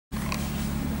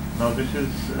Now this is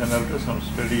an ultrasound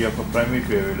study of a primary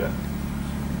gravida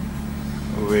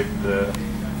with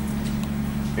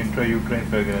intrauterine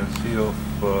pregnancy of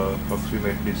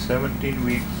approximately 17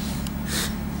 weeks,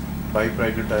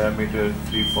 piperidal diameter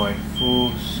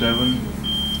 3.47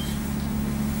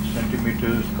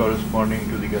 centimeters corresponding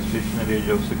to the gestational age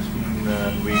of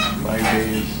 16 weeks, 5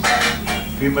 days.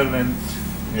 Female length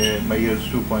measures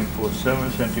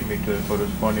 2.47 centimeters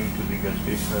corresponding to the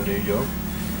gestational age of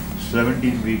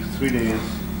 17 weeks, 3 days.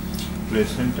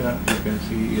 Placenta, you can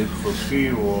see, is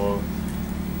posterior wall.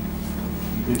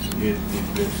 This is the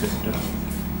placenta,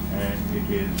 and it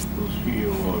is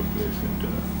posterior wall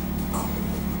placenta.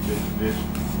 This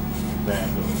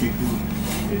band of tissue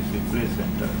is the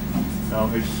placenta. Now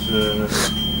it's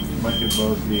much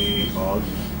above the os,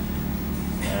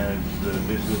 as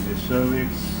this is the cervix.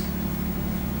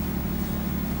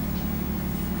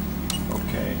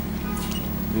 Okay,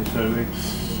 the cervix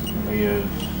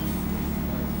measures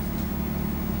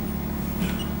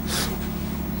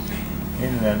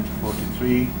in length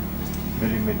 43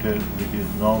 millimeters, which is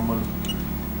normal,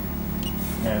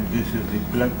 and this is the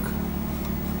plug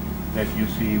that you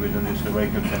see within the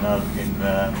cervical canal in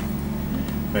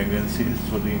pregnancies.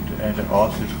 So the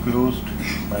os is closed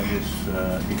by this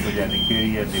echogenic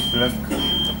area, the plug,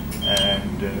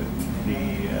 and the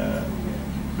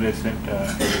placenta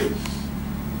is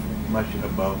much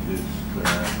above this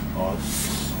os.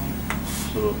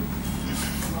 So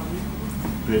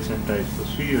placenta is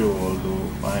posterior, although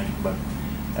fine, but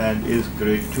and is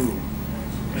grade 2.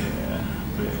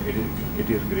 It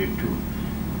is grade 2.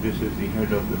 This is the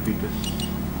head of the fetus.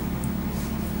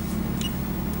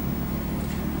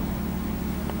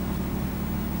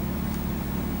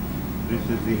 This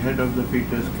is the head of the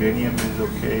fetus. Cranium is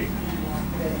okay.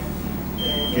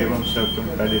 Cavum, septum,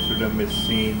 pallidum is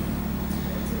seen,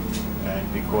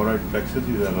 and the choroid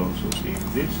plexuses are also seen.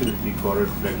 This is the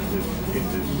choroid plexus in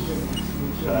this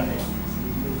side.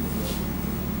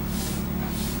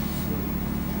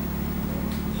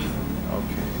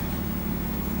 Okay.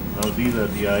 Now these are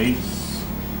the eyes.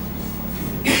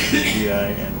 The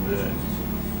eye, and the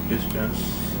distance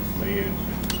measured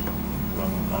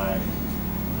from eye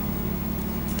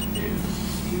is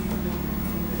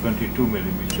 22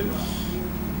 millimeters.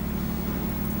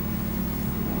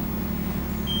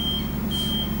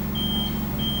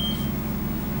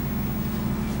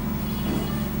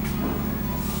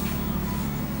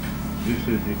 This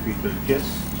is the fetal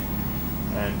chest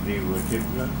and the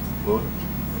vertebra, both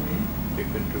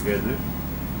taken together.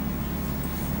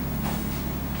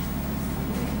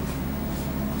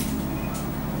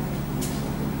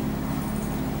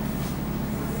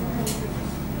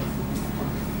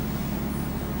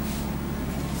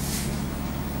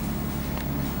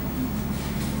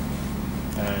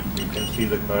 And you can see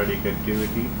the cardiac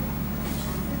activity.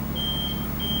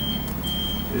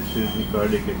 This is the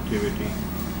cardiac activity.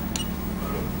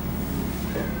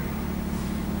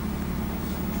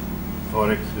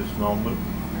 Thorax is normal,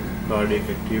 cardiac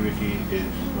activity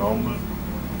is normal,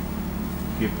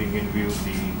 keeping in view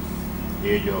the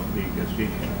age of the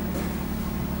gestation.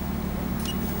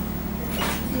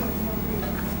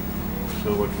 So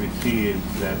what we see is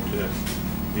that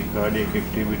the cardiac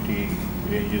activity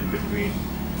ranges between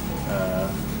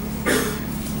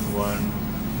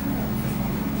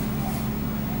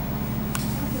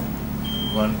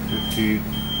 150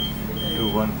 to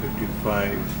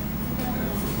 155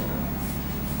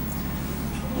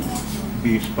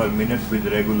 beats per minute with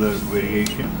regular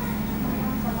variation.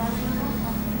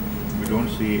 We don't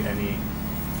see any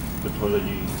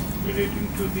pathology relating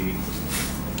to the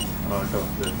heart of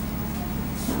the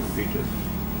fetus.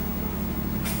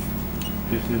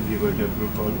 This is the vertebral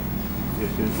column.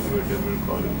 This is the vertebral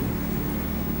column.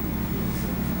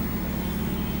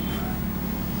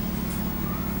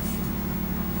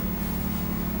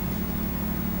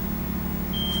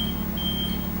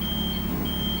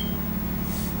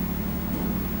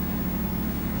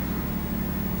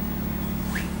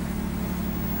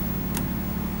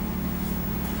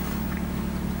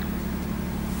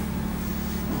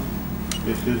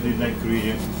 This is the neck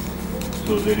region,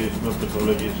 so there is no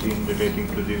pathology seen relating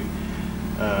to the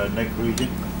neck region,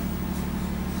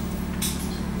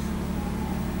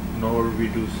 nor we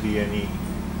do see any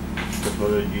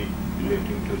pathology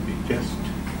relating to the chest.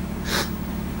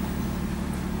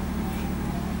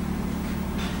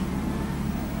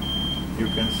 You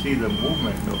can see the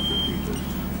movement of the fetus.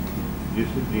 This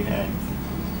is the hand,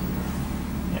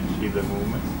 and see the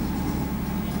movement.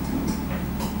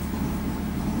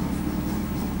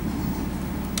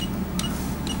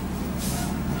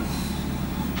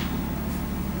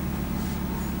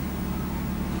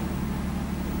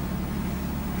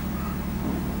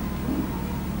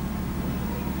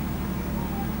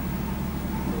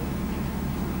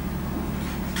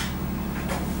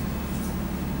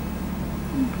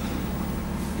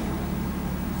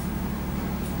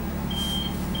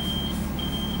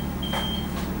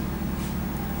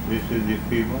 This is the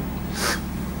femur.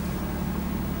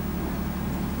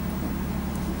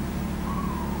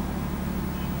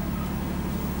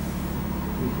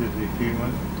 This is the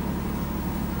femur.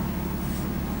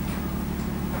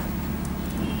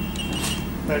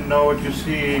 And now what you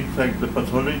see, in fact, the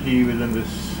pathology within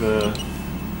this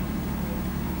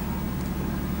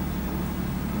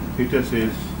fetus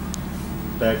is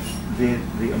that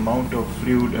the amount of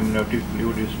fluid, amniotic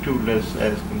fluid, is too less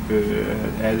as compared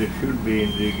as it should be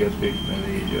in the gestational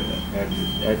age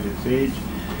at this age.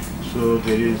 So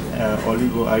there is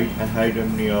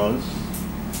oligoanhydramnios,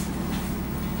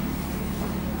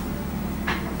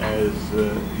 as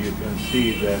you can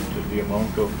see that the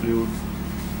amount of fluid,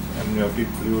 amniotic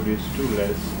fluid, is too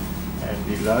less, and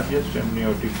the largest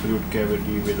amniotic fluid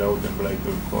cavity without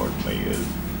umbilical cord measures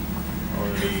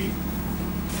only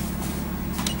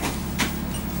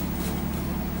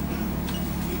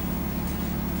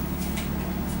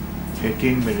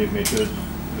 18 millimeters,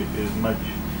 which is much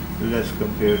less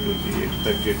compared to the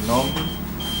expected normal.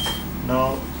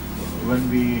 Now, when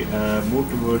we move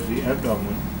towards the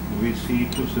abdomen, we see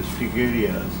two cystic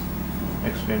areas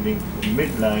extending from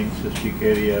midline cystic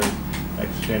areas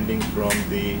extending from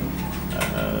the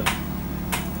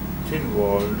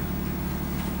thin-walled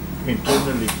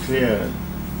internally clear,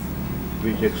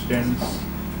 which extends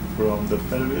from the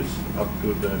pelvis up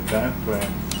to the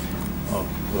diaphragm of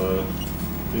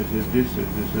this is the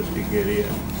cystic area.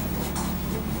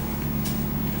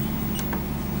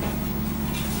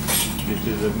 This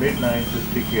is a midline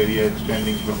cystic area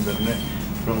extending from the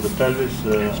pelvis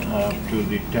to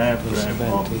the diaphragm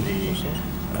of the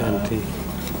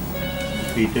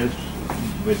fetus,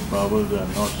 with bowels are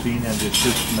not seen, and the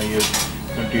cyst measures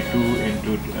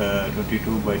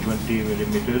 22 by 20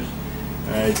 millimeters.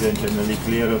 Is internally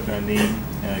clear of any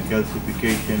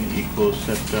calcification, equals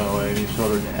septa, or any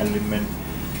solid element.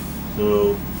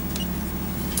 So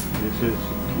this is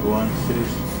one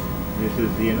cyst, this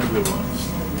is the another one.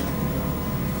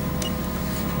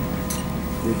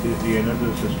 This is the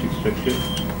another cystic structure.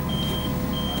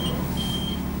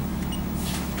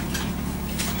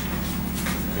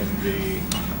 And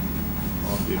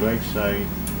on the right side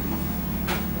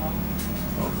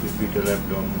of the fetal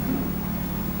abdomen,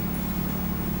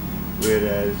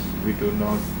 whereas we do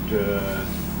not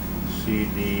see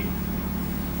the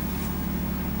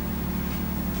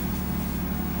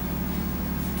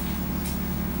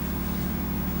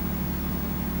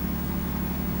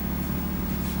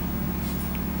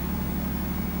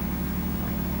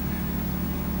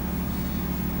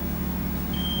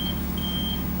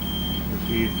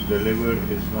the liver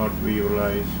is not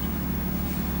visualized,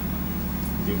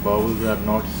 the bowels are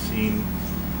not seen.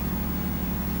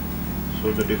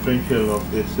 So the differential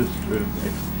of the cyst will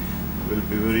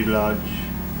be very large.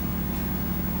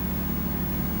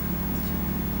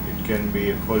 It can be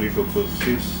a polytopic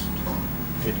cyst,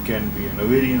 it can be an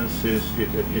ovarian cyst,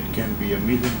 it can be a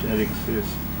mesenteric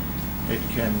cyst, it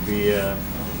can be a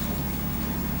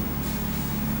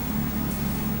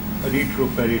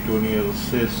retroperitoneal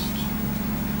cyst.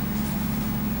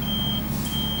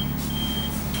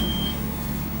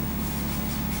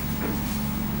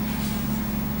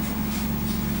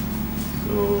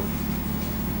 So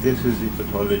this is the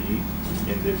pathology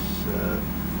in this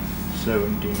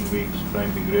 17 weeks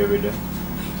primary gravida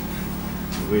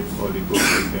with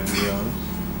oligoanhydramnios,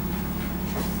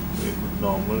 with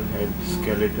normal head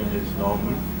skeleton is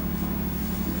normal,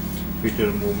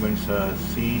 fetal movements are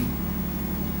seen,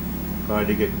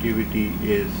 cardiac activity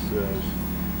is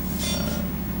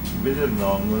within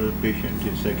normal, patient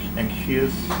is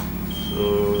anxious, so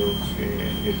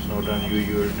it's not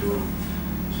unusual to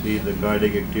see the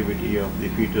cardiac activity of the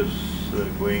fetus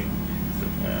going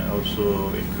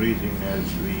also increasing as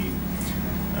the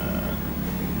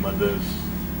mother's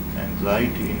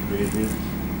anxiety increases,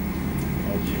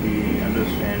 as she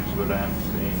understands what I am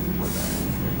saying,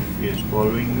 she is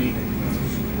following me.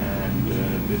 And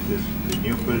this is the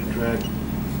nuchal tract,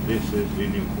 this is the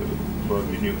nuchal, for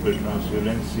the nuchal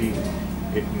transvalency,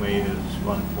 it measures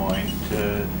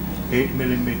 1.8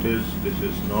 millimeters, this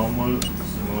is normal,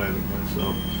 no evidence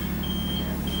of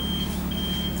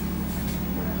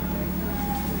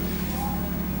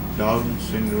Down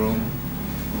syndrome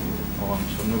on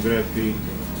sonography.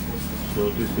 So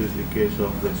this is the case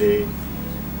of the day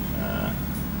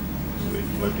with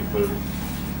multiple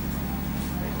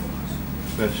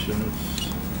questions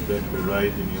that will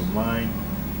rise in your mind.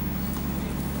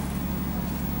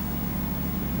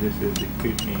 This is the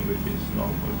kidney, which is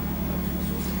normal.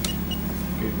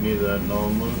 Kidneys are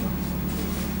normal.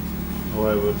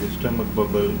 However, the stomach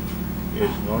bubble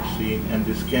is not seen, and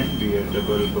this can be a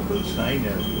double bubble sign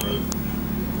as well.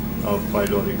 of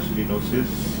pyloric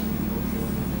stenosis.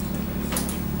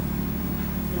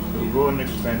 So go on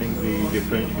expanding the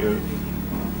differential,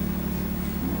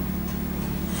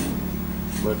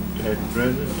 but at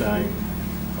present time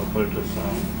of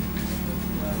ultrasound,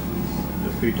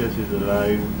 the fetus is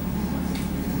alive.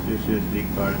 This is the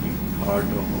cardiac heart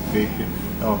of the patient,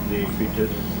 of the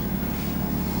fetus,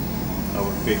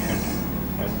 our patient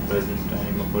at present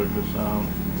time of ultrasound,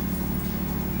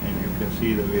 and you can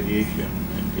see the variation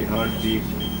and the heartbeat.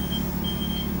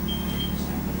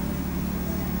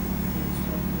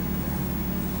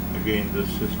 Again, the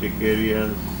cystic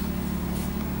areas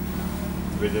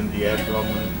within the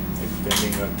abdomen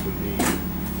extending up to the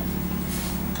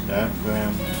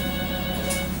diaphragm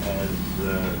as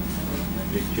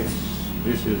the chest.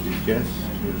 This is the chest,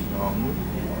 is normal.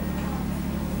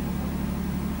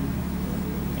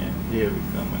 And here we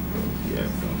come across the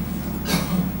abdomen.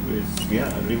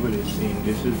 Liver is seen.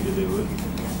 This is the liver.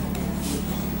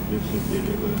 This is the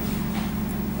liver.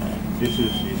 And this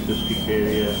is the cystic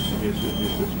area. This is the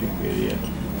cystic area.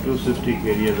 Two cystic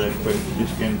areas are quite.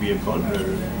 This can be a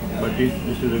gallbladder, but if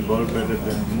this is a gallbladder,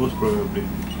 then most probably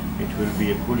it will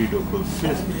be a choledochal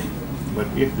cyst. But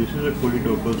if this is a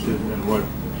choledochal cyst, then what?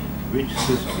 Which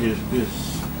cyst is this?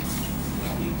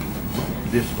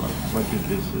 This one. What is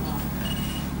this cyst?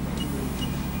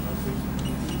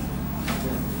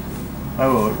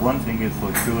 However, one thing is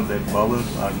for sure, that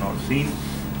bowels are not seen,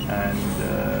 and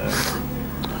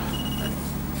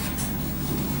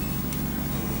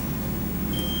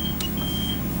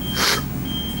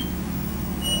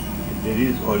there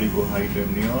is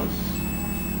oligohydramnios.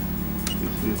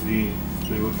 This is the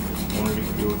fluid, only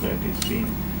fluid that is seen.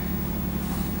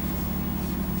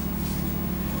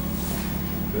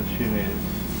 Question is,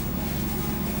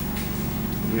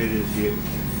 where is the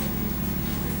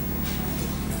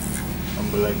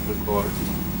umbilical cord?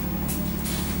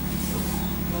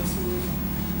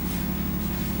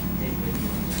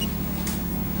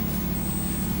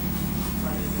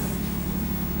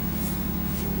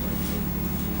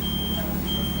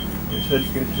 In such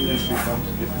cases, it becomes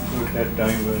difficult at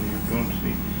time when you don't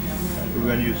see,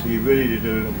 when you see very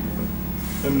little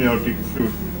amniotic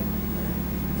fluid.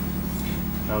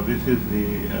 Now this is the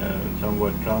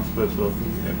somewhat transverse of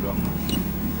the abdomen.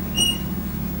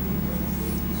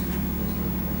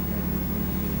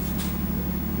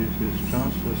 This is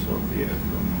transverse of the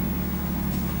abdomen,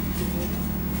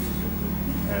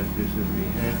 as this is the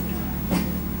head.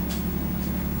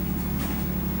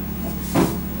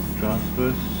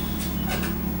 Transverse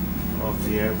of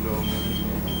the abdomen,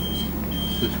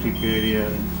 cystic area,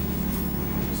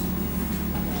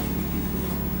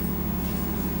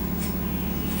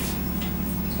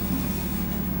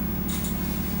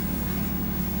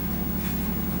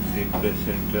 the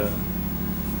placenta,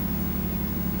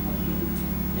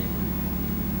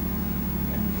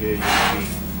 and here you see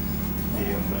the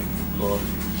umbilical cord.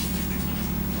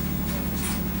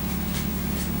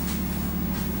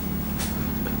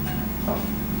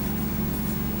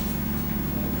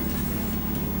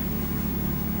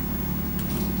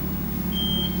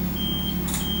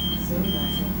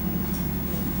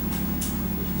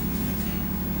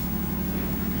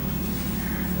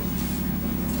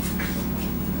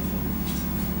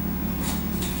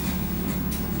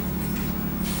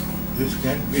 This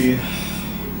can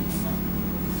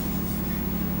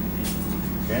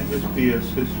this be a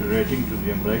cyst relating to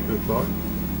the umbilical cord?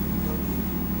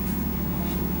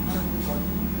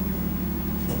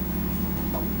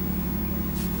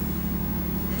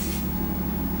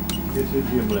 This is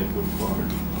the umbilical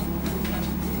cord.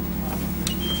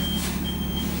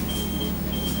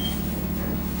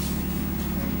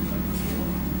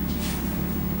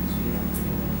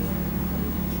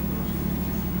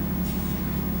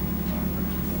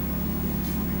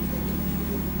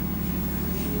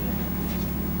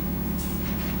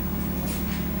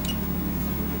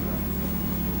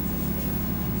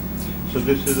 So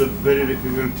this is a very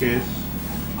difficult case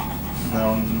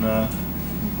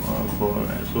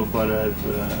so far as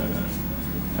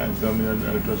abdominal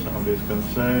ultrasound is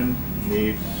concerned.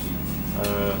 Needs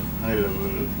high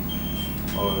level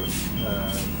or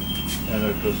an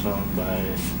ultrasound by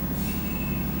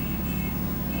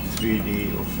 3D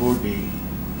or 4D.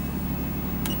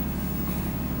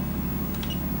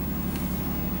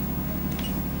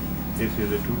 This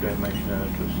is a two-dimensional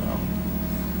ultrasound.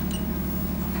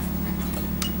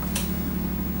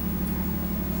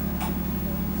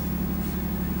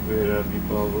 Where are the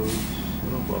bowels?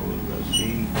 No bowels are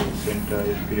seen. Placenta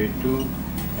is grade 2.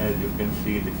 As you can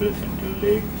see, the placental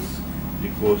legs, the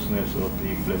coarseness of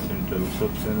the placental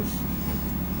substance,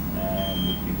 and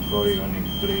the chorionic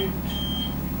plate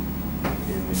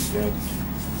is intact.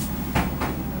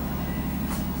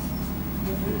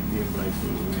 This is the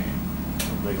umbilical vein,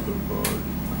 umbilical cord,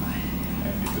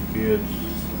 and it appears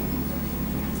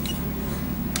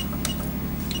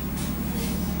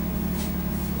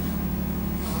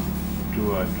two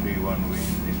artery, one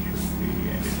vein, it should be,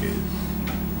 and it is.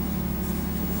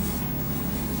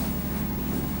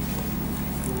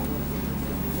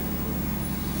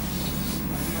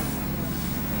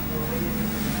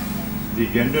 The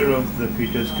gender of the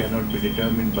fetus cannot be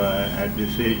determined at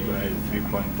this age by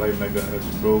 3.5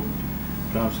 MHz probe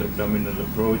transabdominal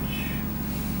approach.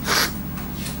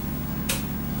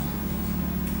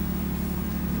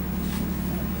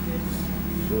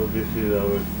 So this is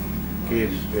our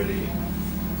case study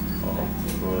of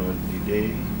the day.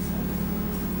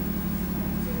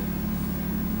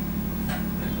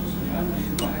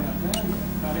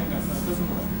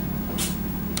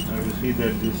 Now you see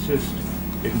that this cyst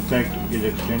in fact is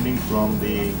extending from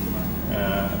the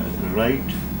right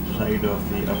side of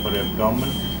the upper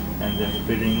abdomen and then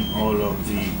filling all of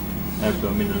the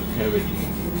abdominal cavity.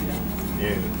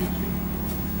 There you see.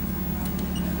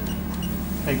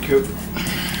 Thank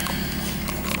you.